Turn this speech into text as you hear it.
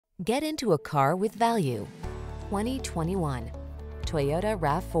Get into a car with value. 2021 Toyota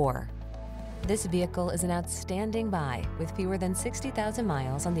RAV4. This vehicle is an outstanding buy with fewer than 60,000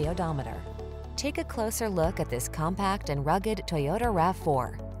 miles on the odometer. Take a closer look at this compact and rugged Toyota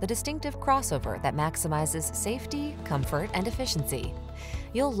RAV4, the distinctive crossover that maximizes safety, comfort, and efficiency.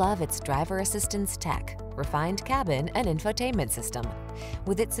 You'll love its driver assistance tech, refined cabin, and infotainment system.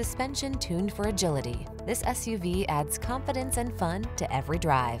 With its suspension tuned for agility, this SUV adds confidence and fun to every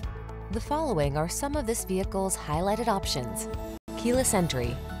drive. The following are some of this vehicle's highlighted options: keyless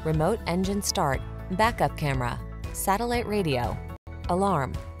entry, remote engine start, backup camera, satellite radio,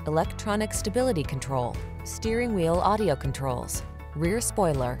 alarm, electronic stability control, steering wheel audio controls, rear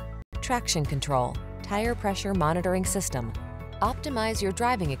spoiler, traction control, tire pressure monitoring system. Optimize your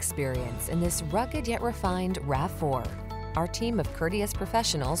driving experience in this rugged yet refined RAV4. Our team of courteous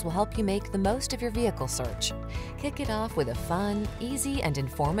professionals will help you make the most of your vehicle search. Kick it off with a fun, easy, and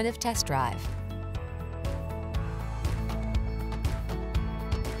informative test drive.